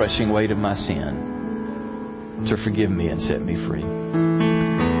take the crushing weight of my sin, to forgive me and set me free.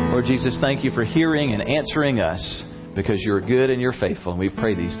 Lord Jesus, thank you for hearing and answering us, because you're good and you're faithful. And we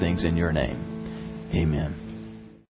pray these things in your name. Amen.